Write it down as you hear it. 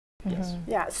Yes.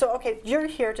 Yeah, so okay, you're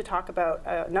here to talk about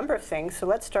a number of things, so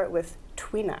let's start with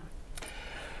Tuina.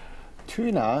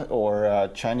 Tuina, or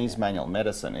Chinese manual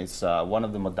medicine, is one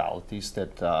of the modalities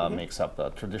that makes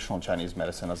up traditional Chinese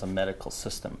medicine as a medical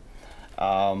system.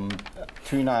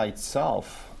 Tuina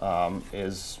itself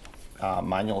is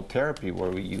manual therapy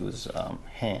where we use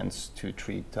hands to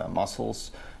treat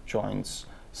muscles, joints,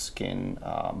 skin,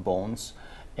 bones,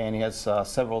 and it has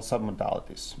several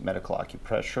submodalities: medical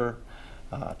acupressure,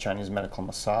 Chinese medical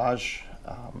massage,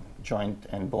 joint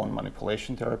and bone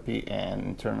manipulation therapy, and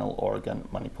internal organ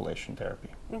manipulation therapy.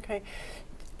 Okay.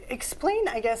 Explain,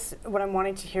 I guess, what I'm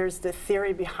wanting to hear is the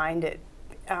theory behind it.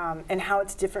 And how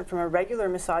it's different from a regular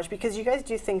massage, because you guys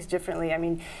do things differently. I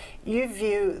mean, you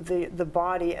view the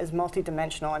body as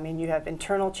multidimensional. I mean, you have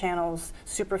internal channels,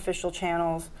 superficial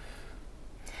channels.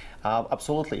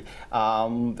 Absolutely.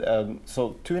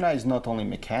 So Tuina is not only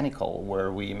mechanical,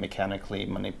 where we mechanically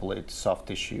manipulate soft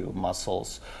tissue,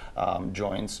 muscles,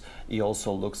 joints. He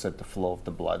also looks at the flow of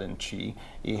the blood and qi.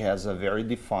 He has a very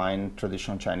defined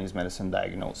traditional Chinese medicine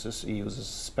diagnosis. He uses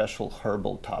special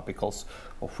herbal topicals,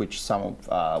 of which some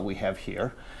we have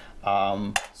here.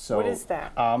 So what is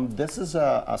that? This is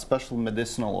a special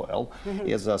medicinal oil. It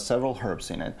has several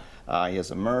herbs in it. He has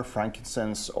a myrrh,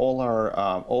 frankincense.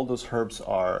 All those herbs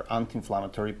are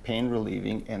anti-inflammatory, pain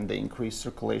relieving, and they increase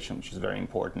circulation, which is very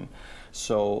important.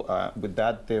 So with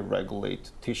that, they regulate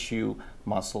tissue,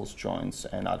 muscles, joints,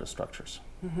 and other structures.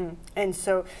 And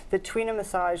so the Tuina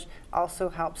massage also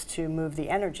helps to move the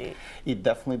energy. It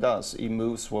definitely does. It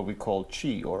moves what we call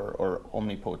qi, or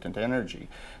omnipotent energy.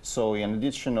 So in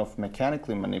addition of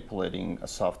mechanically manipulating a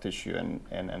soft tissue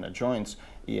and the joints,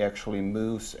 it actually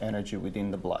moves energy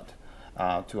within the blood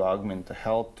to augment the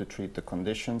health, to treat the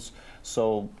conditions.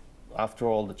 So after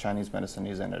all, the Chinese medicine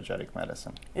is energetic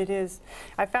medicine. It is.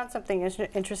 I found something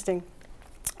interesting.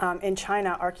 In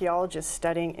China, archaeologists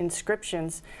studying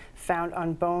inscriptions found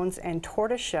on bones and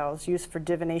tortoise shells used for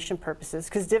divination purposes,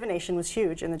 because divination was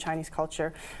huge in the Chinese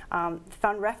culture,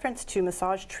 found reference to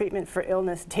massage treatment for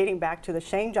illness dating back to the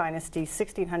Shang Dynasty,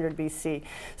 1600 BC.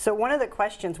 So one of the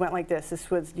questions went like this.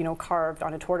 This was, carved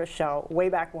on a tortoise shell way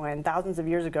back when, thousands of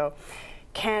years ago.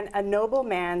 Can a noble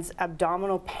man's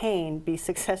abdominal pain be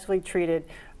successfully treated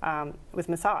with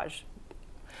massage?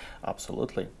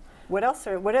 Absolutely. What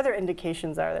other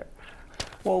indications are there?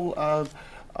 Well,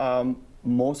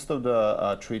 most of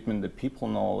the treatment that people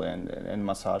know and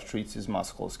massage treats is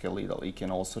musculoskeletal. It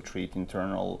can also treat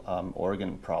internal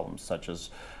organ problems such as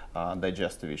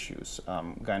digestive issues,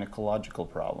 gynecological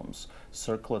problems,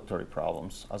 circulatory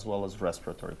problems, as well as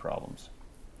respiratory problems.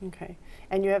 Okay.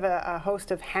 And you have a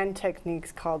host of hand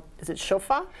techniques called, is it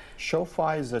Shoufa?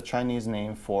 Shoufa is a Chinese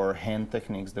name for hand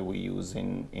techniques that we use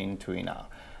in Tuina.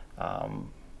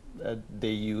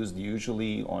 They used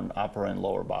usually on upper and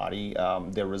lower body.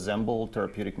 They resemble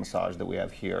therapeutic massage that we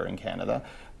have here in Canada,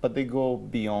 but they go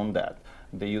beyond that.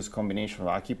 They use combination of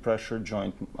acupressure,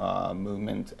 joint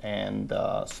movement, and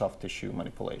soft tissue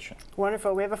manipulation.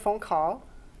 Wonderful. We have a phone call.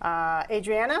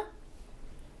 Adriana?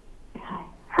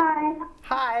 Hi.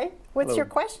 Hi. What's Hello. your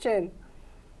question?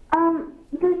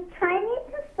 Does Chinese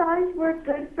massage work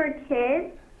good for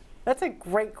kids? That's a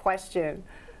great question.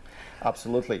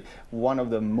 Absolutely. One of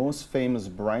the most famous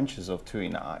branches of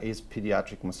Tuina is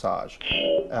pediatric massage.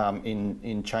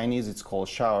 In Chinese, it's called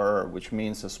shaoer, which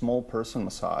means a small person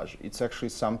massage. It's actually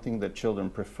something that children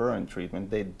prefer in treatment.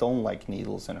 They don't like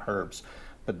needles and herbs,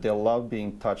 but they love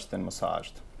being touched and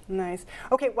massaged. Nice.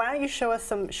 Okay, why don't you show us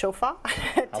some Shoufa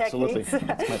Absolutely.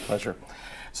 techniques? It's my pleasure.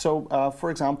 So,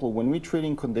 for example, when we're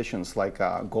treating conditions like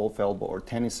golf elbow or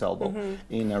tennis elbow,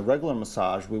 in a regular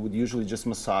massage, we would usually just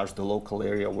massage the local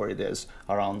area where it is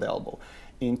around the elbow.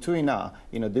 In Tuina,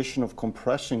 in addition of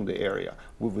compressing the area,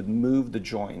 we would move the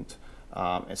joint,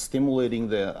 stimulating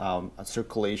the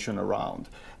circulation around,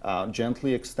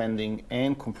 gently extending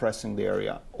and compressing the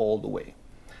area all the way.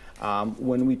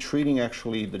 When we're treating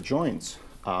actually the joints,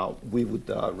 we would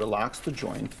relax the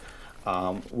joint,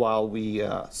 while we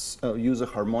use a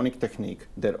harmonic technique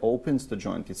that opens the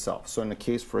joint itself. So in the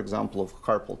case, for example, of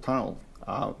carpal tunnel,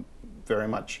 very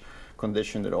much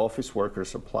condition that office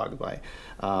workers are plagued by,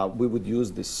 we would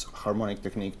use this harmonic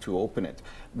technique to open it.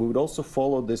 We would also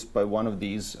follow this by one of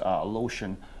these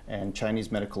lotion and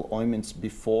Chinese medical ointments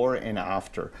before and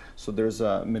after. So there's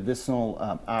a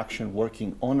medicinal action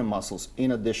working on the muscles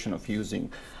in addition of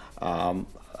using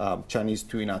Chinese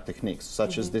Tuina techniques,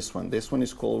 such as this one. This one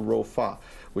is called ro fa,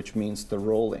 which means the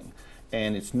rolling,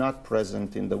 and it's not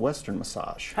present in the Western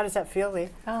massage. How does that feel, Lee?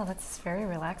 Oh, that's very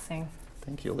relaxing.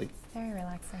 Thank you, Lee. Very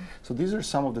relaxing. So these are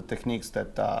some of the techniques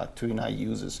that Tuina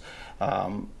uses.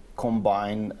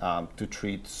 combine to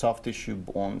treat soft tissue,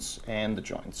 bones, and the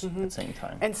joints at the same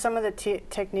time. And some of the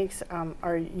techniques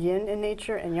are yin in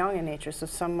nature and yang in nature, so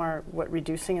some are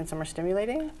reducing and some are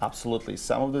stimulating? Absolutely.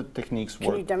 Some of the techniques work.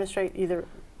 Can you demonstrate either?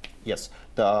 Yes.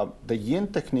 The yin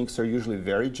techniques are usually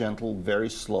very gentle, very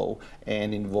slow,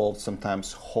 and involve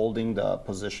sometimes holding the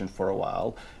position for a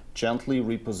while, gently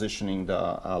repositioning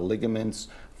the ligaments,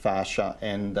 fascia,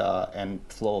 and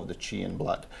flow of the qi and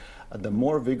blood. The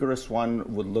more vigorous one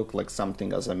would look like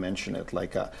something, as I mentioned it,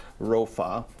 like a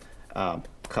rofa,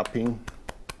 cupping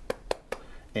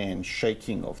and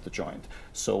shaking of the joint.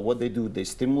 So what they do, they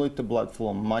stimulate the blood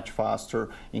flow much faster,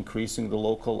 increasing the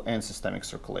local and systemic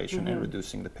circulation and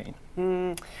reducing the pain.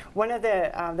 One of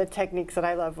the techniques that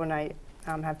I love when I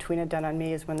have Tuina done on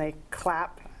me is when they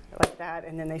clap like that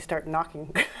and then they start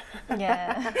knocking.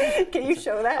 Yeah. Can you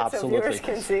show that Absolutely. so viewers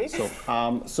can see?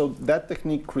 So that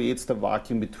technique creates the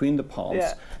vacuum between the palms,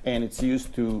 and it's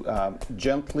used to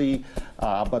gently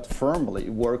but firmly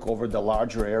work over the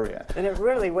larger area. And it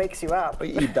really wakes you up.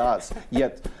 It does.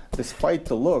 Yet, despite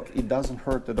the look, it doesn't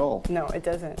hurt at all. No, it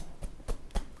doesn't.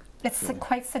 It's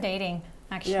quite sedating,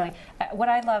 actually. Yeah. What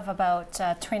I love about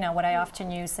Tuina, what I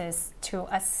often use is to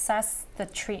assess the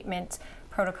treatment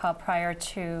protocol prior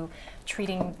to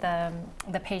treating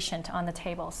the patient on the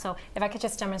table. So if I could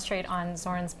just demonstrate on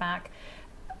Zoran's back,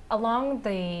 along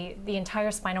the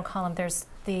entire spinal column, there's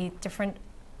the different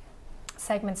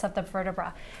segments of the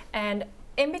vertebra. And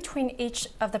in between each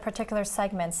of the particular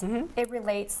segments, it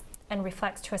relates and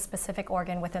reflects to a specific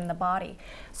organ within the body.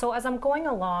 So as I'm going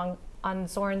along on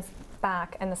Zoran's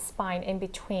back and the spine in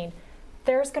between,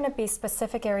 there's going to be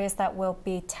specific areas that will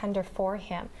be tender for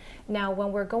him. Now,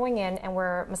 when we're going in and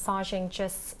we're massaging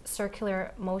just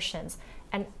circular motions,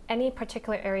 and any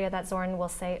particular area that Zoran will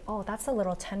say, oh, that's a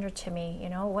little tender to me, you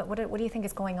know, what do you think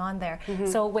is going on there?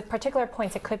 So with particular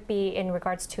points, it could be in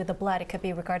regards to the blood, it could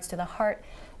be regards to the heart,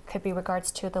 it could be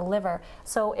regards to the liver.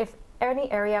 So if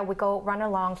any area, we run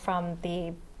along from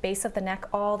the base of the neck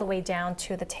all the way down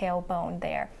to the tailbone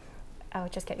there. I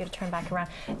would just get you to turn back around.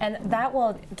 And that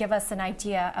will give us an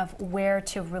idea of where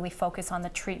to really focus on the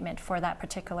treatment for that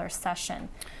particular session.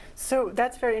 So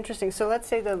that's very interesting. So let's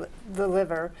say the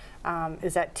liver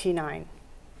is at T9.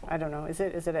 I don't know, is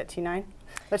it at T9?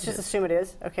 Let's just assume it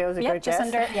is. Okay, it was a great guess.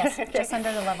 Just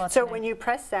under the level of So T9. when you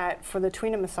press that for the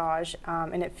Tuina massage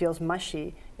and it feels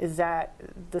mushy, is that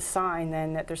the sign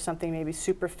then that there's something maybe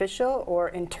superficial or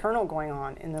internal going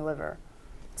on in the liver?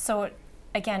 So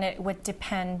again, it would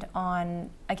depend on,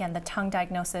 again, the tongue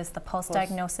diagnosis, the pulse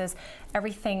diagnosis,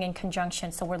 everything in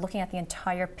conjunction. So we're looking at the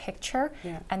entire picture,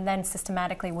 and then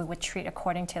systematically we would treat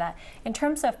according to that. In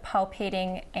terms of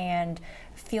palpating and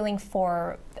feeling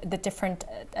for the different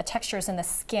textures in the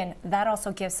skin, that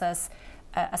also gives us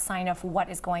a sign of what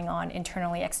is going on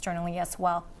internally, externally as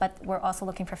well. But we're also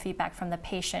looking for feedback from the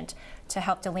patient to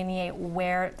help delineate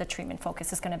where the treatment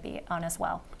focus is going to be on as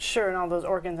well. Sure, and all those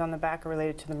organs on the back are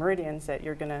related to the meridians that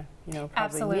you're going to,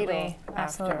 probably needle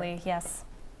after. Absolutely, yes.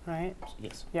 Right?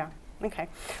 Yes. Yeah. Okay.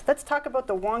 Let's talk about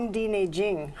the Wang Di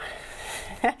Neijing,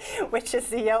 which is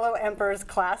the Yellow Emperor's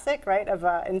classic, right, of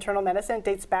internal medicine. It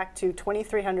dates back to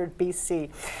 2300 BC.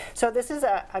 So this is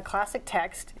a classic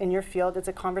text in your field. It's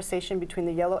a conversation between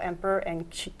the Yellow Emperor and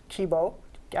Qibo,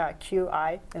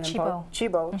 Q-I, and then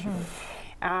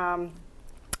Qibo.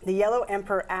 The Yellow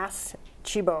Emperor asks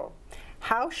Qibo,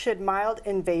 how should mild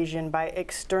invasion by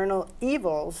external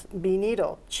evils be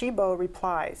needled? Qibo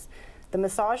replies, the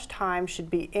massage time should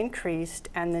be increased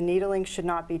and the needling should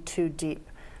not be too deep.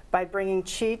 By bringing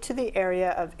qi to the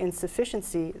area of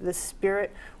insufficiency, the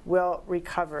spirit will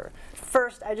recover.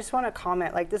 First, I just want to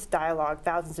comment, like this dialogue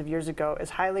thousands of years ago is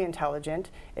highly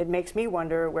intelligent. It makes me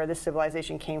wonder where this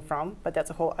civilization came from, but that's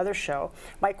a whole other show.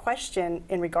 My question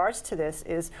in regards to this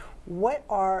is, what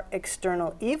are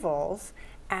external evils,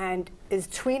 and is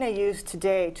Tuina used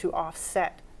today to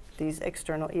offset these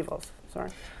external evils? Sorry.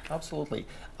 Absolutely.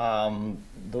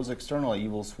 Those external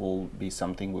evils will be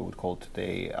something we would call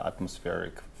today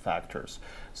atmospheric factors.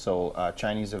 So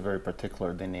Chinese are very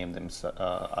particular. They name them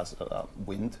as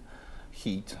wind,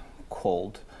 heat,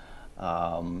 cold,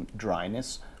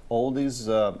 dryness. All these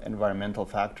environmental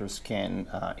factors can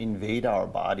invade our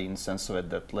body in the sense of it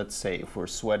that, let's say, if we're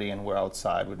sweaty and we're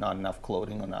outside with not enough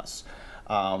clothing on us,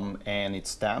 and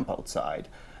it's damp outside,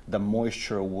 the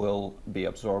moisture will be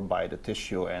absorbed by the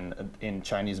tissue, and in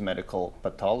Chinese medical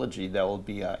pathology there will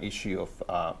be an issue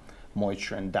of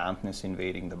moisture and dampness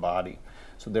invading the body.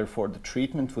 So therefore the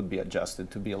treatment would be adjusted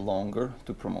to be longer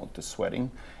to promote the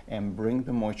sweating and bring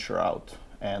the moisture out,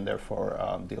 and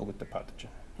therefore deal with the pathogen.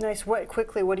 Nice.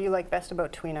 Quickly, what do you like best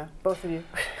about Tuina, both of you?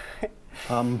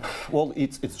 Well,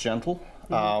 it's gentle.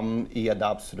 It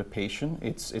adapts to the patient.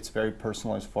 It's very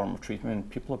personalized form of treatment, and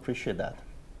people appreciate that.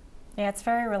 Yeah, it's a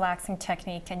very relaxing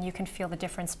technique, and you can feel the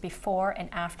difference before and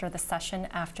after the session,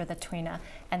 after the Tuina,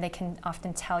 and they can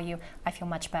often tell you, I feel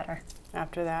much better.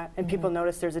 After that. And people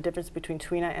notice there's a difference between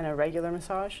Tuina and a regular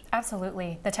massage?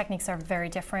 Absolutely. The techniques are very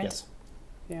different. Yes.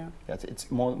 Yeah. Yes, it's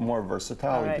more versatile.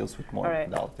 All right. It deals with more All right.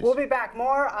 modalities. We'll be back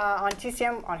more on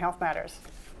TCM on Health Matters.